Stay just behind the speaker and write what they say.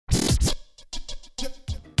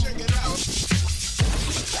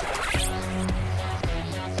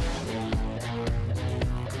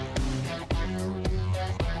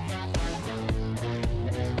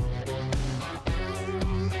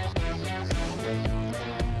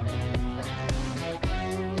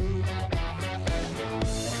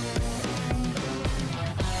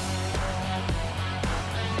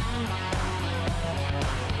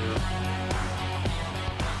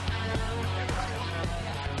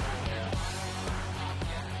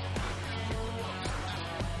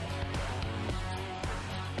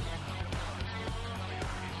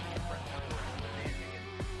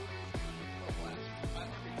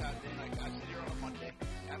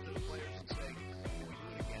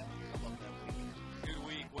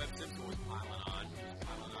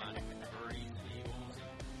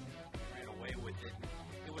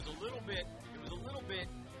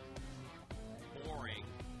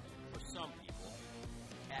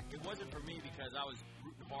it wasn't for me because I was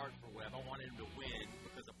rooting hard for Webb. I wanted him to win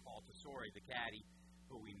because of Paul Tesori, the caddy,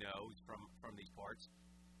 who we know is from these parts.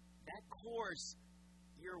 That course,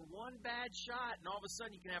 you're one bad shot, and all of a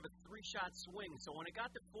sudden you can have a 3-shot swing. So when it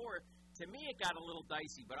got to 4, to me it got a little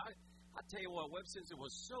dicey. But I'll tell you what, Webb Simpson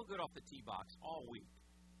was so good off the tee box all week.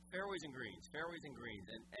 Fairways and greens,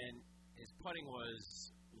 and his putting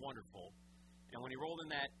was wonderful. And when he rolled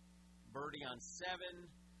in that birdie on 7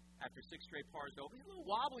 after 6 straight pars over, he was a little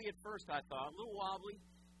wobbly at first, I thought, a little wobbly.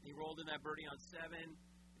 He rolled in that birdie on 7,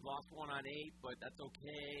 he lost 1 on 8, but that's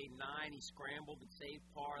okay. 9, he scrambled and saved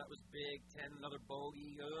par, that was big. 10, another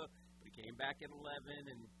bogey, but he came back at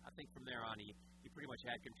 11, and I think from there on he pretty much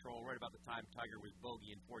had control right about the time Tiger was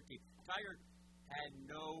bogey in 14. Tiger had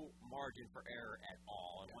no margin for error at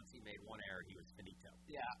all, and once he made one error, he was finito.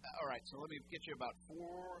 Yeah, all right, so let me get you about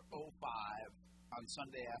 4:05 on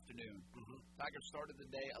Sunday afternoon. Mm-hmm. Tiger started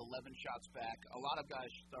the day 11 shots back. A lot of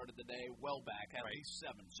guys started the day well back, at least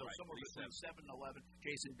 7. So somewhere between 7 and 11.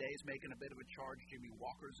 Jason Day's making a bit of a charge. Jimmy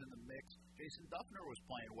Walker's in the mix. Jason Duffner was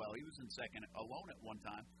playing well. He was in second alone at one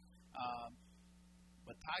time.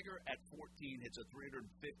 But Tiger at 14 hits a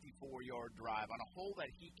 354-yard drive on a hole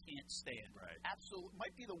that he can't stand. Right. Absolutely.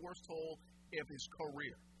 Might be the worst hole of his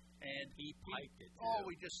career. And he piped it, too. Oh,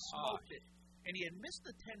 he just smoked it. And he had missed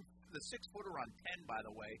the 6-footer on 10, by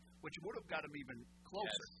the way, which would have got him even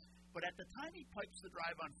closer. Yes. But at the time he pipes the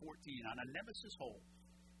drive on 14 on a nemesis hole,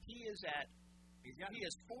 he has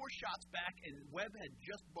 4 shots back, and Webb had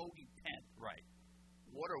just bogeyed 10. Right.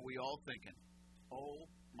 What are we all thinking? Oh,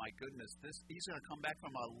 my goodness, he's going to come back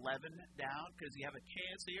from 11 down. Does he have a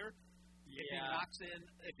chance here? Yeah.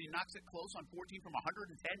 If he knocks it close on 14 from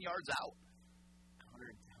 110 yards out.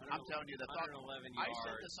 I'm telling you, the thought. 111 yards. I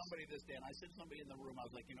said to somebody this day, and I said to somebody in the room, I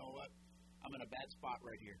was like, you know what? I'm in a bad spot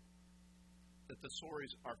right here. The Tesoris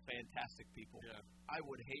are fantastic people. Yeah. I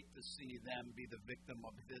would hate to see them be the victim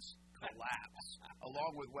of this collapse,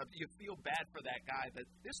 along with Webb. You feel bad for that guy. That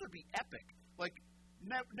this would be epic. Like,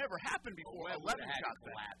 never happened before. 11 shots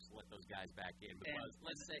collapse. Let those guys back in because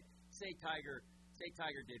let's say Tiger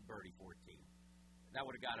did birdie 14. That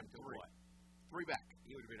would have got him to 3. What? 3 back.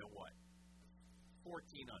 He would have been at what?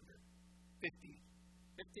 14 under. 15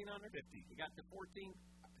 under? 50. He got to 14?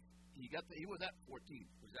 He was at 14.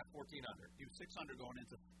 He was at 14 under. He was 6 under going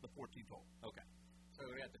into the 14th hole. Okay. So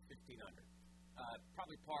we got to 15 under.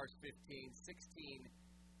 Probably pars 15. 16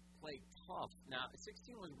 played tough. Now,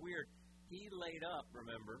 16 was weird. He laid up,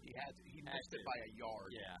 remember? He missed it by a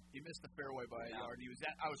yard. Yeah. He missed the fairway by a yard.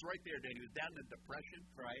 I was right there, Dan. He was down in depression.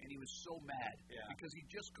 Right. And he was so mad. Yeah. Because he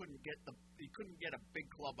just couldn't get a big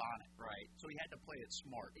club on it. Right. So he had to play it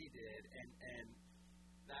smart. He did. And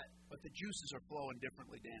that. But the juices are flowing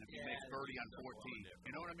differently, Dan, if he makes birdie on 14.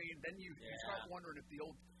 You know what I mean? Then you start wondering if the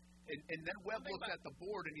old. And then Webb looks at the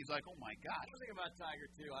board and he's like, oh my God. One thing about Tiger,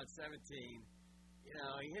 too, on 17,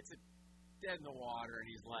 he hits it dead in the water and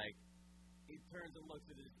he's like, he turns and looks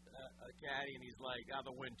at his caddy and he's like,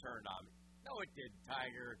 the wind turned on me. No, it didn't,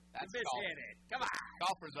 Tiger. That's hit it. Come on.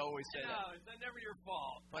 Golfers always say that. No, it's never your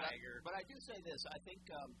fault, Tiger. But I do say this. I think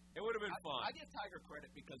it would have been fun. I give Tiger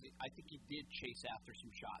credit because I think he did chase after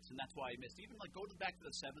some shots, and that's why he missed. Even go back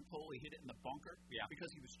to the 7th hole, he hit it in the bunker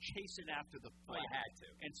because he was chasing after the flag. Well, he had to.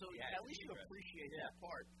 And so at least you appreciate that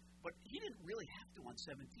part. But he didn't really have to on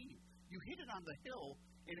 17. You hit it on the hill,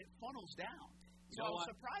 and it funnels down. So I was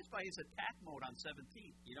surprised by his attack mode on 17.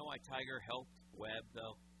 You know why Tiger helped Webb,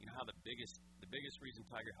 though? You know how the biggest reason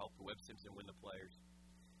Tiger helped Webb Simpson win the Players?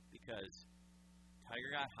 Because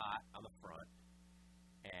Tiger got hot on the front,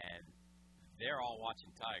 and they're all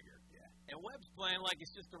watching Tiger. Yeah. And Webb's playing like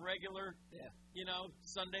it's just a regular,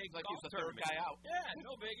 Sunday like golf he's the third guy out. Yeah,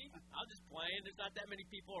 no biggie. I'm just playing. There's not that many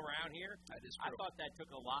people around here. I thought that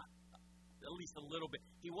took a lot. At least a little bit.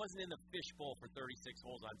 He wasn't in the fishbowl for 36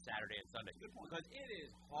 holes on Saturday and Sunday. Because it is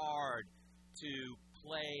hard to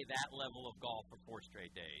play that level of golf for 4 straight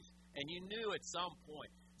days. And you knew at some point,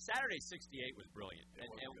 Saturday 68 was brilliant.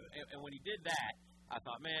 And when he did that, I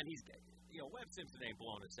thought, man, Webb Simpson ain't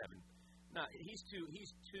blowing a 7. No, he's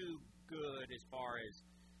too good as far as,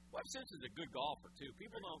 Webb Simpson's a good golfer too.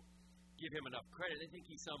 People don't give him enough credit. They think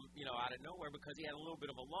he's some, out of nowhere because he had a little bit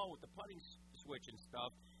of a lull with the putting switch and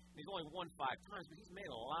stuff. He's only won 5 times, but he's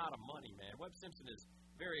made a lot of money, man. Webb Simpson is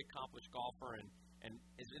a very accomplished golfer and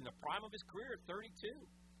is in the prime of his career at 32.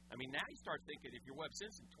 I mean, now you start thinking, if you're Webb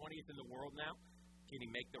Simpson, 20th in the world now, can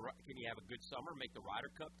he have a good summer, make the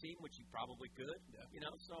Ryder Cup team, which he probably could? Yeah.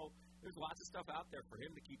 So there's lots of stuff out there for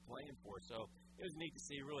him to keep playing for. So it was neat to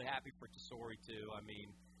see. Really happy for Tesori too. I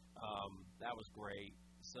mean, that was great.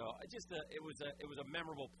 So it was a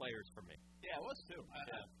memorable Players for me. Yeah, it was too.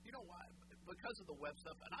 You know why? because of the web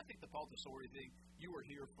stuff, and I think the Paul Tesori thing, you were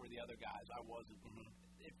here for the other guys. I wasn't. Mm-hmm.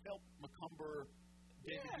 It felt McCumber,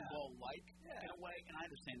 David Duval-like in a way, and I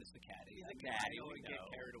understand it's the caddy. He's a caddy. We get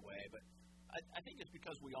carried away, but I think it's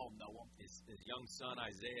because we all know him. His young son,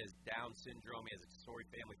 Isaiah, has Down syndrome. He has a Tesori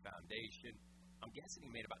Family Foundation. I'm guessing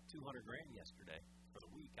he made about $200,000 yesterday for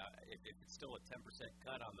the week. If it's still a 10%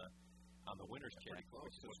 cut on the winner's check, pretty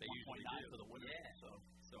close. Which is what they usually do for the winner. Yeah.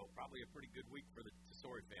 So probably a pretty good week for the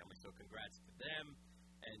Tesori family. So congrats to them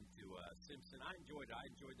and to Simpson. I enjoyed it.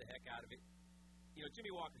 I enjoyed the heck out of it. You know,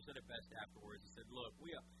 Jimmy Walker said it best afterwards. He said, "Look,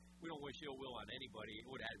 we don't wish ill will on anybody. It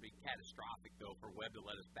would have had to be catastrophic though for Webb to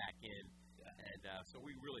let us back in." Yeah. And so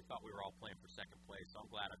we really thought we were all playing for second place. So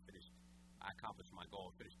I'm glad I accomplished my goal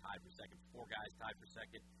and finished tied for second. 4 guys tied for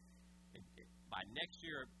second. And by next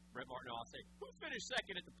year, Brett Martineau, I'll say, who finished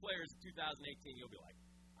second at the Players in 2018? You'll be like,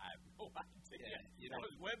 I have no idea. Yeah, that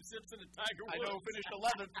was Webb Simpson and Tiger Woods. I know, finished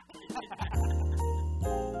 11th.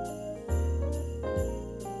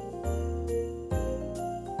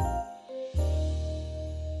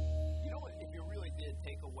 You know what? If you really did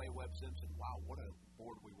take away Webb Simpson, wow, what a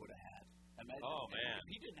board we would have had. Imagine, man. If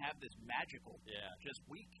he didn't have this magical just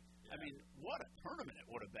week. I mean, what a tournament it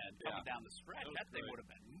would have been coming down the stretch. That thing would have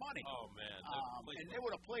been money. Oh, man. And they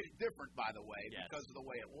would have played it different, by the way, because of the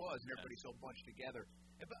way it was, and everybody so bunched together.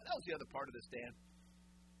 But that was the other part of this, Dan.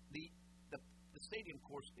 The stadium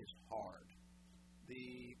course is hard.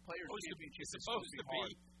 The Players' Championship is supposed to be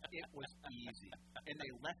hard. It was easy, and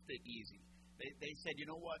they left it easy. They said, you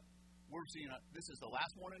know what? We're seeing this is the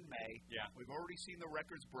last one in May. Yeah. We've already seen the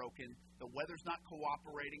records broken. The weather's not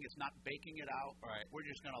cooperating. It's not baking it out. Right. We're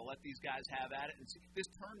just going to let these guys have at it. And see, this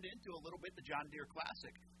turned into a little bit the John Deere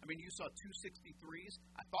Classic. I mean, you saw 2 63s.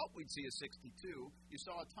 I thought we'd see a 62. You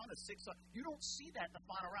saw a ton of 6. You don't see that in the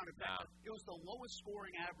final round. In fact, it was the lowest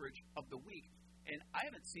scoring average of the week. And I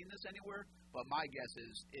haven't seen this anywhere, but my guess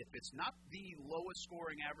is if it's not the lowest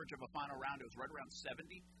scoring average of a final round, it was right around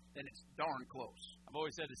 70, then it's darn close. I've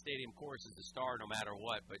always said the stadium course is the star no matter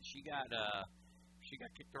what, but she got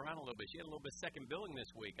kicked around a little bit. She had a little bit second billing this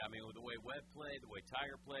week. I mean, with the way Webb played, the way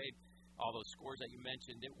Tiger played, all those scores that you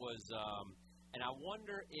mentioned, it was and I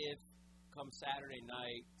wonder if come Saturday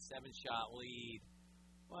night, 7-shot lead,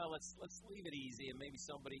 well, let's leave it easy and maybe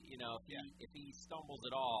somebody, if he stumbles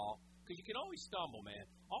at all. Because you can always stumble, man.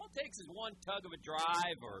 All it takes is one tug of a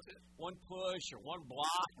drive or one push or one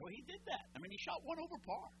block. Well, he did that. I mean, he shot 1 over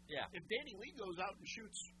par. Yeah. If Danny Lee goes out and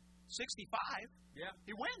shoots 65,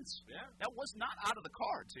 he wins. Yeah. That was not out of the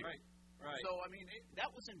cards here. Right. So, I mean, that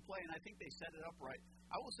was in play, and I think they set it up right.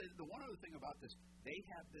 I will say the one other thing about this, they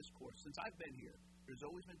have this course. Since I've been here, there's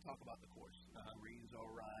always been talk about the course. The greens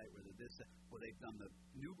all right, whether this, well, they've done the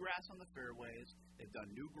new grass on the fairways, they've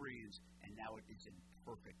done new greens, and now it's in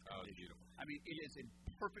perfect condition. I mean, it is in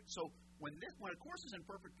perfect. So when a course is in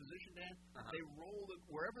perfect position, Dan, they roll it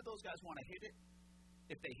wherever those guys want to hit it.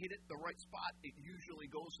 If they hit it the right spot, it usually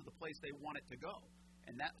goes to the place they want it to go,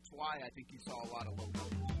 and that's why I think you saw a lot of low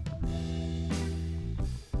numbers.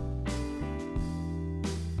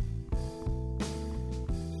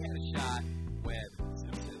 He had a shot with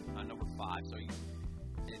Simpson on number 5. So,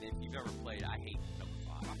 and if you've ever played, I hate number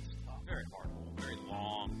 5. It's very hard hole, very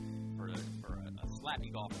long for a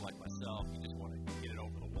slappy golfer like myself. You just want to get it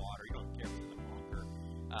over the water. You don't care if it's in the bunker.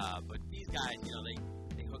 But these guys,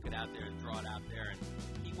 they hook it out there and draw it out there, and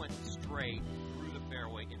he went straight through the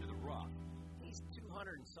fairway into the rough. He's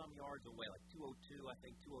 200 and some yards away, like 202, I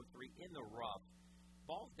think 203 in the rough.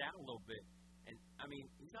 Ball's down a little bit, and I mean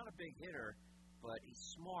he's not a big hitter, but he's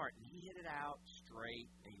smart, and he hit it out straight,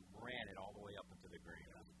 and he ran it all the way up into the green.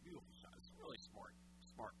 That was a beautiful shot. It's a really smart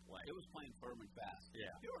play. It was playing firm and fast.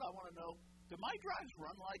 Yeah. You know what I want to know? Do my drives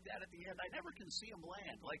run like that at the end? I never can see them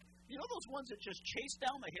land. Like, you know those ones that just chase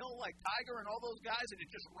down the hill like Tiger and all those guys, and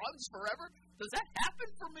it just runs forever? Does that happen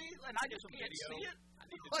for me, and I just can't see it? I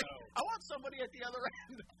need to know. I want somebody at the other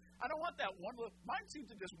end. I don't want that one. Mine seems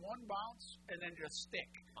to just one bounce and then just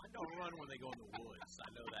stick. Mine don't run when they go in the woods.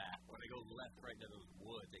 I know that. When they go left right into those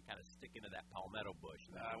woods, they kind of stick into that palmetto bush.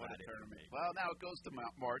 What a tournament. Well, now it goes to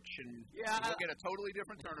March, and we'll get a totally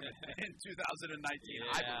different tournament in 2019,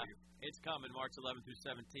 I believe. It's coming March 11th through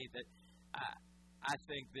 17th. I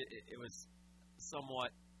think that it was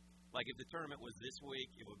somewhat like if the tournament was this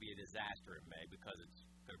week, it would be a disaster in May because it's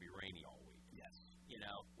going to be rainy all week. Yes.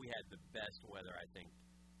 We had the best weather, I think,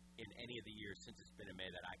 in any of the years since it's been in May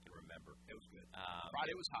that I can remember. It was good.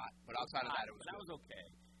 Friday was hot, but outside of that, it was good. That was okay.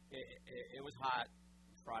 It was hot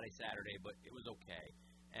Friday, Saturday, but it was okay.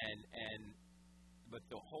 But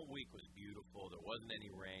the whole week was beautiful. There wasn't any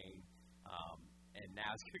rain. And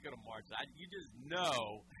now it's going to go to March. You just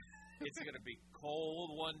know it's going to be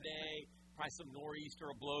cold one day, probably some nor'easter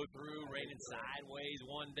will blow through, raining sideways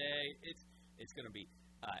one day. It's going to be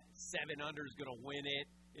 7 under is going to win it.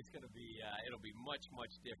 It's going to be it'll be much,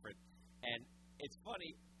 much different. And it's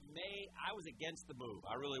funny, I was against the move.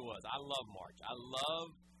 I really was. I love March. I love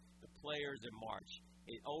the players in March.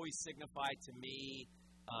 It always signified to me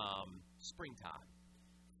springtime.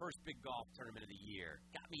 First big golf tournament of the year.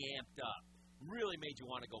 Got me amped up. Really made you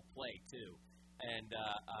want to go play, too. And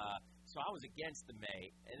so I was against the May,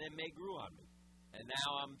 and then May grew on me. And now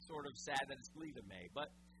I'm sort of sad that it's leaving May. But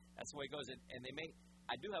that's the way it goes. And they may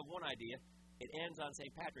 – I do have one idea. It ends on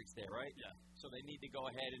St. Patrick's Day, right? Yeah. So they need to go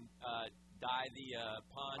ahead and dye the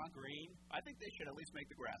pond green. I think they should at least make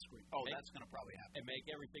the grass green. That's going to probably happen. And make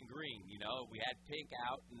everything green, you know. We had pink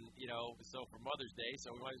out, and, you know, so for Mother's Day,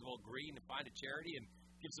 so we might as well green and find a charity and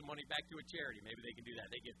give some money back to a charity. Maybe they can do that.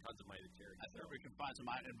 They give tons of money to charity. I think we can find some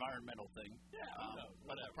environmental thing. Yeah,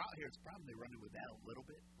 but the problem they run into with that a little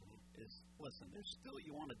bit is, listen, there's still,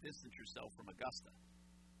 you want to distance yourself from Augusta.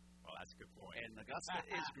 Oh, that's a good point. And Augusta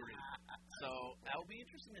is green. So that'll be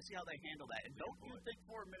interesting to see how they handle that. And don't you think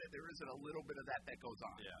for a minute there isn't a little bit of that goes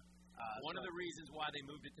on? Yeah. One of the reasons why they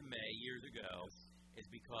moved it to May years ago is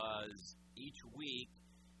because each week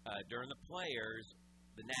during the Players,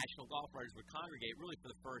 the National Golf Writers would congregate really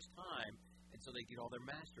for the first time, and so they get all their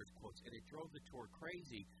Masters quotes. And it drove the tour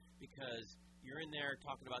crazy because you're in there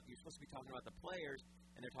talking about, you're supposed to be talking about the Players,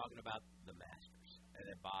 and they're talking about the Masters. And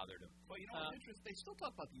it bothered them. Well, you know what's interesting? They still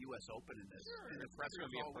talk about the U.S. Open in this. Sure. In the press It's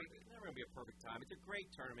never going to be a perfect time. It's a great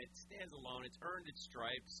tournament. It stands alone. It's earned its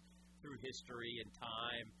stripes through history and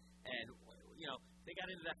time. And, you know, they got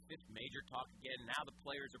into that 5th major talk again. Now the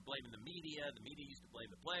players are blaming the media. The media used to blame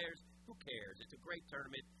the players. Who cares? It's a great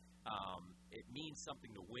tournament. It means something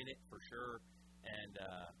to win it for sure. And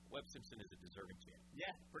Webb Simpson is a deserving champ.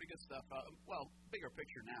 Yeah, pretty good stuff. Bigger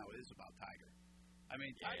picture now is about Tiger. I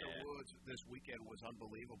mean, Tiger Woods this weekend was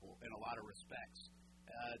unbelievable in a lot of respects.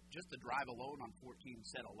 Just the drive alone on 14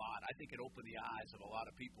 said a lot. I think it opened the eyes of a lot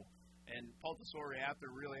of people. And Paul Tesori after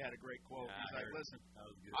really had a great quote. He's like, listen,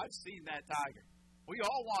 I've seen that Tiger. We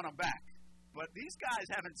all want him back. But these guys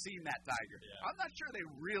haven't seen that Tiger. Yeah. I'm not sure they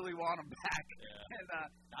really want him back. Yeah. And,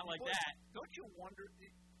 not like that. Don't you wonder?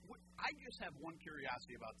 I just have one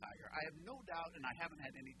curiosity about Tiger. I have no doubt, and I haven't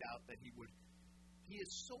had any doubt, that he would. He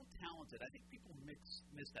is so talented. I think people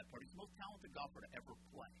miss that part. He's the most talented golfer to ever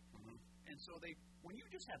play. Mm-hmm. And so when you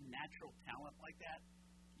just have natural talent like that,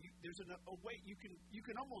 there's a way you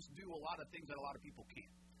can almost do a lot of things that a lot of people can't.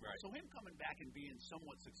 Right. So him coming back and being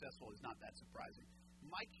somewhat successful is not that surprising.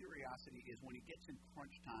 My curiosity is when he gets in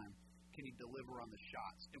crunch time, can he deliver on the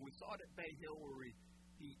shots? And we saw it at Bay Hill where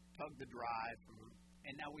he tugged the drive. Mm-hmm.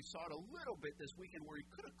 And now we saw it a little bit this weekend where he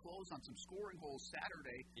could have closed on some scoring holes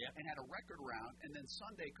Saturday and had a record round, and then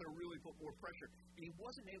Sunday could have really put more pressure. And he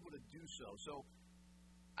wasn't able to do so. So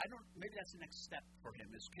maybe that's the next step for him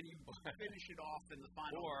is can you finish it off in the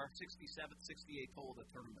final 67th, 68th hole of the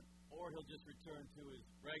tournament? Or he'll just return to his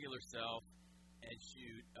regular self and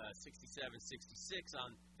shoot 67, 66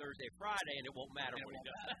 on Thursday, Friday, and it won't matter what he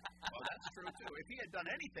does. Well, that's true, too. If he had done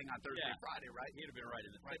anything on Thursday, Friday, right, he'd have been right in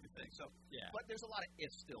the right thing. So, but there's a lot of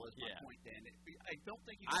ifs still, is my point, Dan. I don't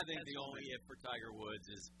think I think the only if for Tiger Woods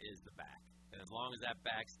is the back. And as long as that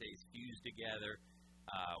back stays fused together,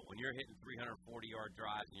 when you're hitting 340-yard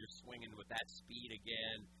drives and you're swinging with that speed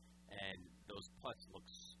again, and those putts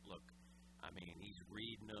look, I mean, he's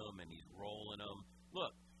reading them and he's rolling them.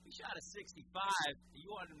 Look, he shot a 65. You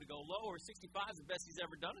want him to go lower. 65 is the best he's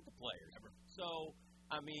ever done at the Players. So,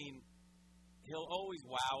 I mean, he'll always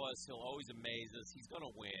wow us. He'll always amaze us. He's going to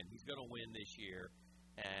win. He's going to win this year.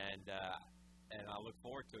 And I look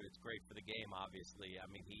forward to it. It's great for the game, obviously. I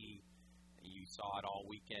mean, you saw it all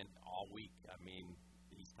weekend, all week. I mean,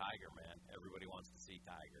 he's Tiger, man. Everybody wants to see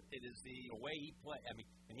Tiger. It is the way he plays. I mean,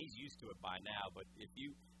 and he's used to it by now. But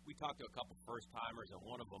we talked to a couple first-timers, and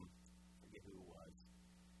one of them, I forget who it was,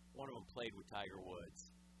 one of them played with Tiger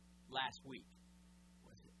Woods last week.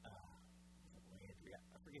 Was it Landry?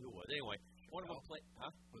 I forget who it was. Anyway, one of them played.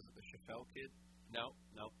 Huh? Was it the Chappelle kid? No.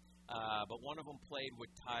 But one of them played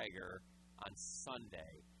with Tiger on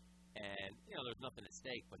Sunday, and there's nothing at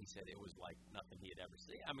stake. But he said it was like nothing he had ever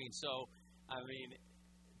seen.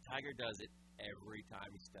 Tiger does it every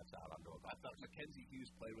time he steps out onto a golf. I thought Mackenzie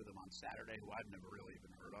Hughes played with him on Saturday, who I've never really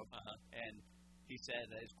even heard of. And he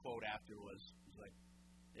said his quote after was like,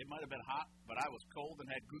 "It might have been hot, but I was cold and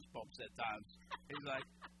had goosebumps at times." He's like,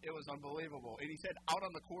 it was unbelievable. And he said out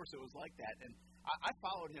on the course it was like that. And I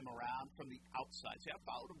followed him around from the outside. See, I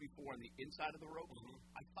followed him before on the inside of the ropes.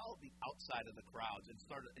 Mm-hmm. I followed the outside of the crowds and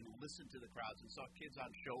started and listened to the crowds and saw kids on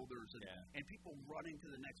shoulders and people running to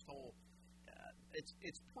the next hole.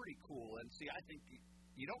 it's pretty cool. And see, I think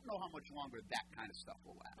you don't know how much longer that kind of stuff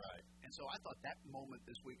will last. Right. And so I thought that moment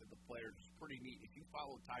this week with the players was pretty neat. If you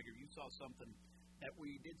followed Tiger, you saw something that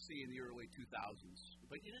we did see in the early 2000s,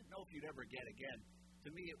 but you didn't know if you'd ever get again. To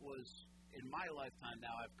me, it was, in my lifetime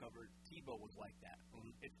now I've covered, Tebow was like that.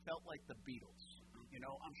 Mm-hmm. It felt like the Beatles. Mm-hmm. You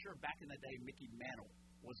know, I'm sure back in the day Mickey Mantle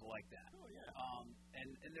was like that. Oh, yeah.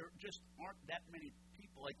 And there just aren't that many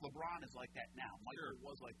people. Like LeBron is like that now. Michael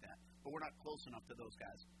was like that. But we're not close enough to those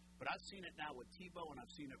guys. But I've seen it now with Tebow, and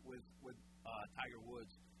I've seen it with Tiger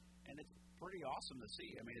Woods. And it's pretty awesome to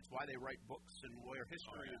see. I mean, it's why they write books and where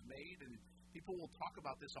history is made. And people will talk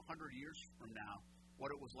about this 100 years from now,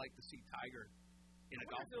 what it was like to see Tiger in a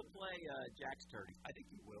golf. He'll play Jack's 30. I think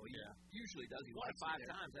he will. He usually does. He likes 5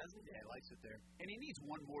 times, hasn't he? Yeah, he likes it there. And he needs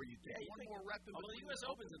one more, you think. One more rep. The U.S.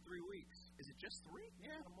 Open's in 3 weeks. Is it just 3?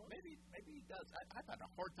 Yeah, maybe he does. I've had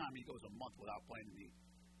a hard time he goes a month without playing the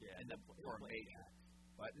for a major.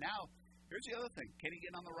 But now, here's the other thing. Can he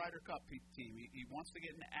get on the Ryder Cup team? He wants to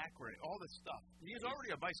get into Akron, all this stuff. He is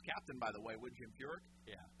already a vice captain, by the way, with Jim Furyk.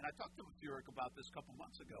 Yeah. And I talked to Furyk about this a couple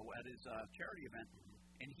months ago at his charity event.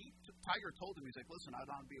 And Tiger told him, he's like, listen, I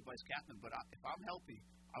don't want to be a vice captain, but if I'm healthy,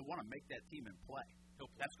 I want to make that team and play.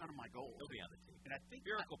 That's kind of my goal. He'll be on the team. And I think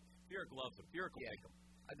Furyk loves him. Furyk will pick him.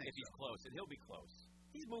 I think if he's close, and he'll be close.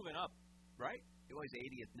 He's moving up, right? He's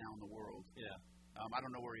 80th now in the world. Yeah. I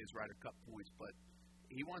don't know where he is Ryder Cup points, but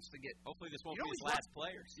he wants to get. Hopefully, this won't be his last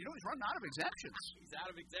players. You know, he's running out of exemptions. He's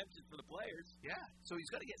out of exemptions for the players. Yeah. So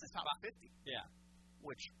he's got to get in the top 50. Yeah.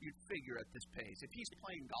 Which you'd figure at this pace. If he's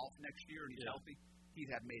playing golf next year and he's healthy,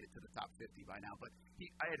 he'd have made it to the top 50 by now. But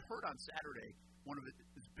I had heard on Saturday,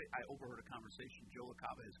 I overheard a conversation. Joe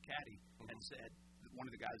LaCava, his caddy, had said,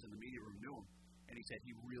 one of the guys in the media room knew him, and he said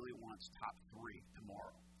he really wants top 3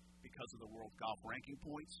 tomorrow because of the World Golf Ranking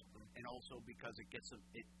points, and also because it gets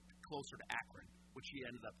it closer to Akron, which he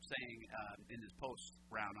ended up saying in his post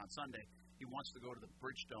round on Sunday. He wants to go to the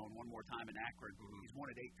Bridgestone one more time in Akron. He's won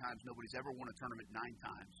it 8 times. Nobody's ever won a tournament 9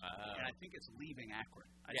 times. And I think it's leaving Akron.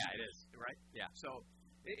 It is. Right? Yeah. So,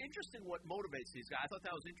 interesting what motivates these guys. I thought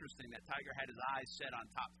that was interesting that Tiger had his eyes set on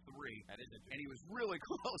top 3. That is interesting. And he was really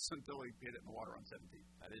close until he hit it in the water on 17.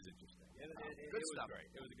 That is interesting. Good stuff. Great.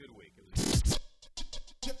 It was a good week.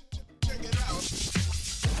 Check it out.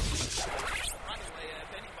 By the way,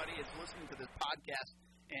 if anybody is listening to this podcast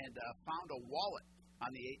and found a wallet on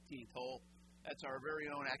the 18th hole, that's our very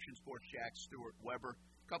own Action Sports Jack, Stuart Weber.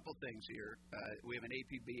 Couple things here. We have an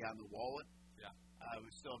APB on the wallet. Yeah.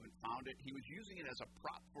 We still haven't found it. He was using it as a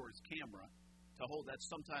prop for his camera to hold that.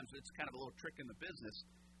 Sometimes it's kind of a little trick in the business.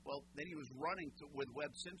 Well, then he was running with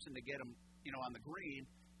Webb Simpson to get him, on the green,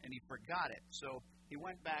 and he forgot it. So he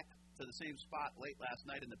went back to the same spot late last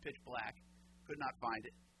night in the pitch black. Could not find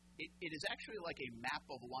it. It is actually like a map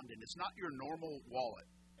of London. It's not your normal wallet.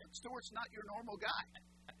 Stuart's not your normal guy.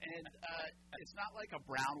 And it's not like a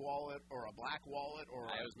brown wallet or a black wallet or.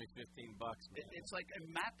 It owes me $15. It's like a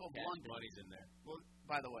map of London. Money's in there. Well,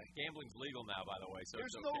 by the way, gambling's legal now. By the way, so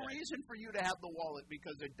there's no reason for you to have the wallet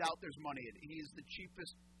because I doubt there's money in it. He is the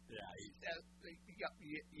cheapest.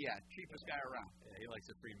 Cheapest guy around. Yeah, he likes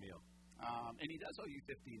a free meal. And he does owe you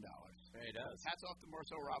 $15. Yeah, he does. Hats off to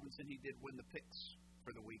Marcel Robinson. He did win the picks for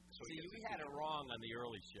the week. So we had it wrong on the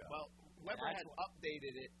early show. Well, Weber had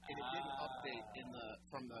updated it, and it didn't update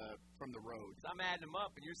from the road. I'm adding them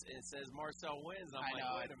up, and it says Marcel wins. And I'm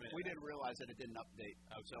wait a minute. We didn't realize that it didn't update,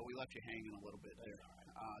 so we left you hanging a little bit there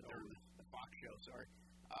during the Fox show. Sorry,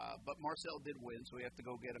 but Marcel did win, so we have to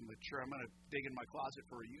go get him. Sure, I'm going to dig in my closet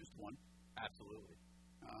for a used one. Absolutely.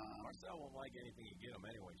 Marcel won't like anything you get him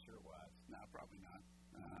anyway. Sure, wise. No, probably not.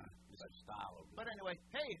 It's a style over But anyway,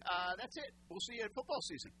 hey, that's it. We'll see you at football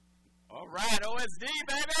season. All right, OSD,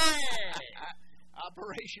 baby!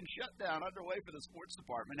 Operation Shutdown underway for the sports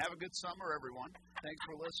department. Have a good summer, everyone. Thanks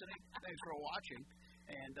for listening. Thanks for watching.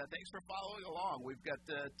 And thanks for following along. We've got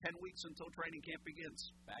 10 weeks until training camp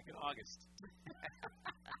begins. Back in August.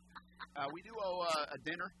 We do owe a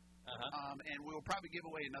dinner. And we will probably give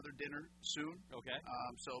away another dinner soon. Okay.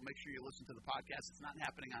 So make sure you listen to the podcast. It's not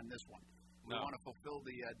happening on this one. We want to fulfill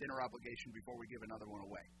the dinner obligation before we give another one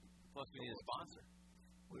away. Plus, we need a sponsor.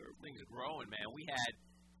 Things are growing, man. We had,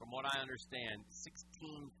 from what I understand,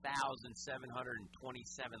 16,727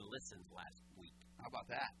 listens last week. How about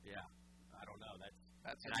that? Yeah. I don't know.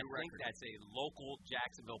 That's and I think that's a local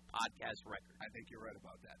Jacksonville podcast record. I think you're right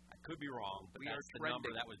about that. I could be wrong, but that's the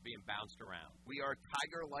number that was being bounced around. We are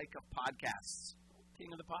Tiger-like of podcasts.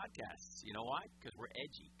 King of the podcasts. You know why? Because we're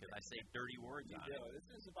edgy. Because I say dirty words on it.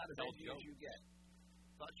 This is about as edgy as you get.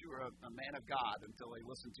 Thought you were a man of God until they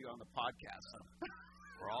listened to you on the podcast.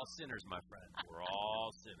 We're all sinners, my friend. We're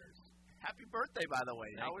all sinners. Happy birthday, by the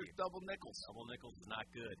way. Thank Always you. double nickels. Double nickels is not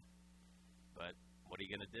good. But what are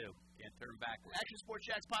you going to do? Can't turn back. Action Sports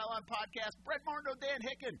Jack's Pylon Podcast. Brett Martineau, Dan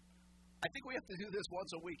Hicken. I think we have to do this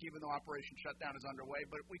once a week, even though Operation Shutdown is underway,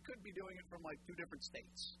 but we could be doing it from, 2 different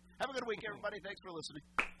states. Have a good week, everybody. Thanks for listening.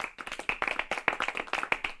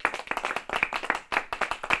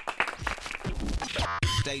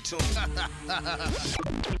 Stay tuned.